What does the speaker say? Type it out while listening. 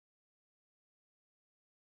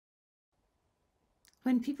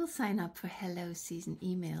When people sign up for Hello Season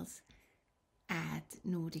emails at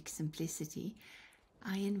Nordic Simplicity,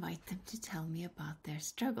 I invite them to tell me about their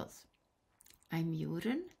struggles. I'm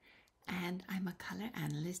Jorunn, and I'm a color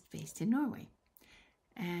analyst based in Norway.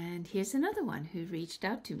 And here's another one who reached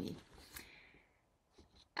out to me.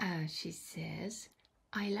 She says,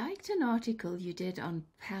 I liked an article you did on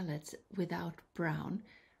palettes without brown,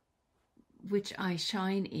 which I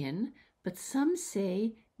shine in, but some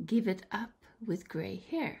say give it up with grey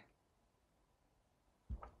hair.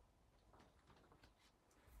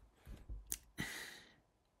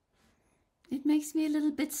 It makes me a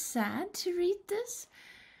little bit sad to read this.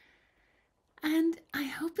 And I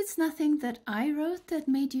hope it's nothing that I wrote that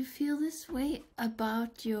made you feel this way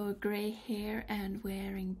about your grey hair and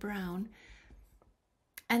wearing brown.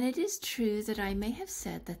 And it is true that I may have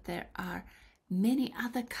said that there are many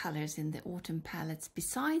other colors in the autumn palettes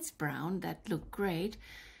besides brown that look great,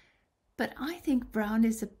 but I think brown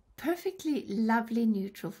is a perfectly lovely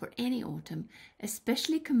neutral for any autumn,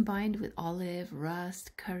 especially combined with olive,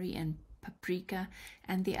 rust, curry and paprika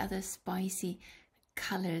and the other spicy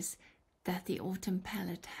colors that the autumn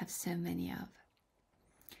palette have so many of.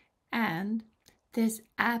 And there's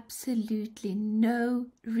absolutely no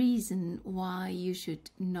reason why you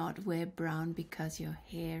should not wear brown because your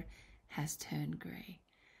hair has turned grey.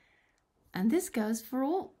 And this goes for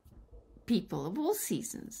all people of all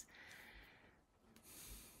seasons.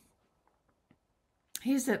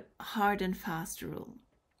 Here's a hard and fast rule.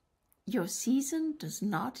 Your season does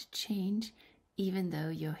not change even though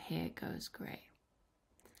your hair goes grey.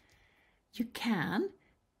 You can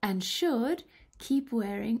and should keep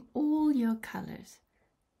wearing all your colors.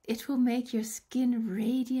 It will make your skin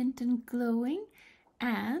radiant and glowing,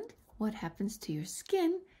 and what happens to your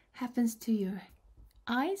skin happens to your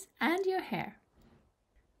eyes and your hair.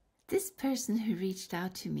 This person who reached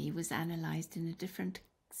out to me was analyzed in a different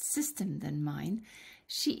system than mine.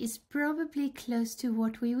 She is probably close to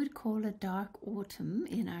what we would call a dark autumn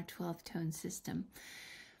in our 12-tone system.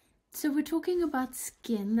 So we're talking about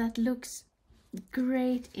skin that looks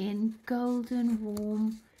great in golden,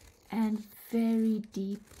 warm and very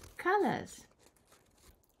deep colors.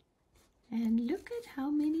 And look at how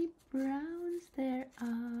many browns there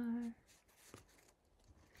are.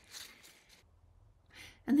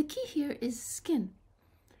 And the key here is skin.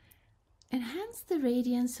 Enhance the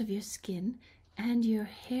radiance of your skin and your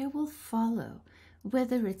hair will follow,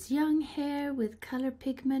 whether it's young hair with color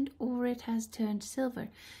pigment or it has turned silver,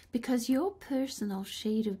 because your personal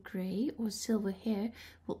shade of gray or silver hair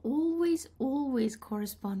will always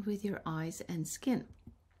correspond with your eyes and skin.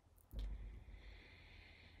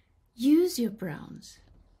 Use your browns.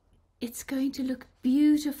 It's going to look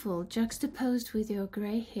beautiful juxtaposed with your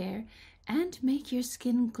gray hair and make your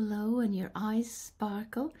skin glow and your eyes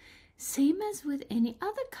sparkle, same as with any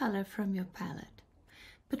other color from your palette.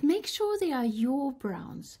 But make sure they are your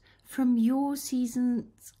browns from your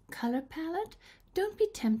season's color palette. Don't be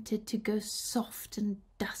tempted to go soft and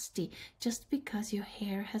dusty just because your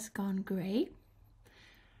hair has gone gray.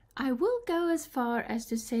 I will go as far as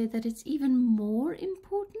to say that it's even more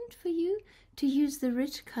important for you to use the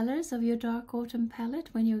rich colors of your dark autumn palette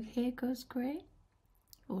when your hair goes gray,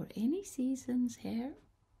 or any season's hair.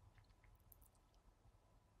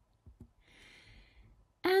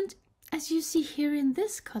 And as you see here in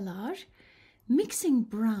this collage, mixing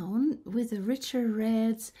brown with the richer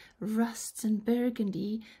reds, rusts and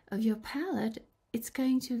burgundy of your palette, it's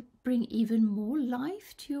going to bring even more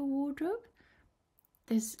life to your wardrobe.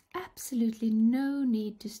 There's absolutely no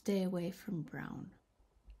need to stay away from brown.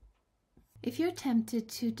 If you're tempted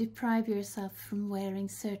to deprive yourself from wearing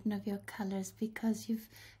certain of your colors because you've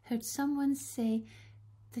heard someone say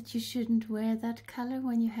that you shouldn't wear that color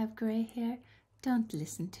when you have gray hair, don't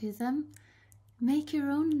listen to them. Make your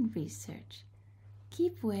own research.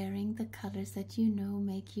 Keep wearing the colors that you know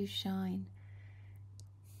make you shine.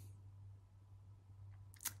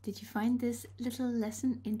 Did you find this little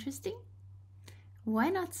lesson interesting? Why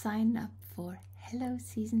not sign up for Hello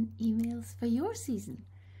Season emails for your season?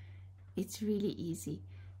 It's really easy.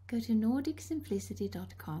 Go to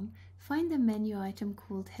NordicSimplicity.com, find the menu item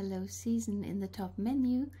called Hello Season in the top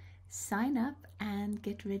menu, sign up and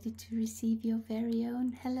get ready to receive your very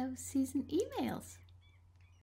own Hello Season emails.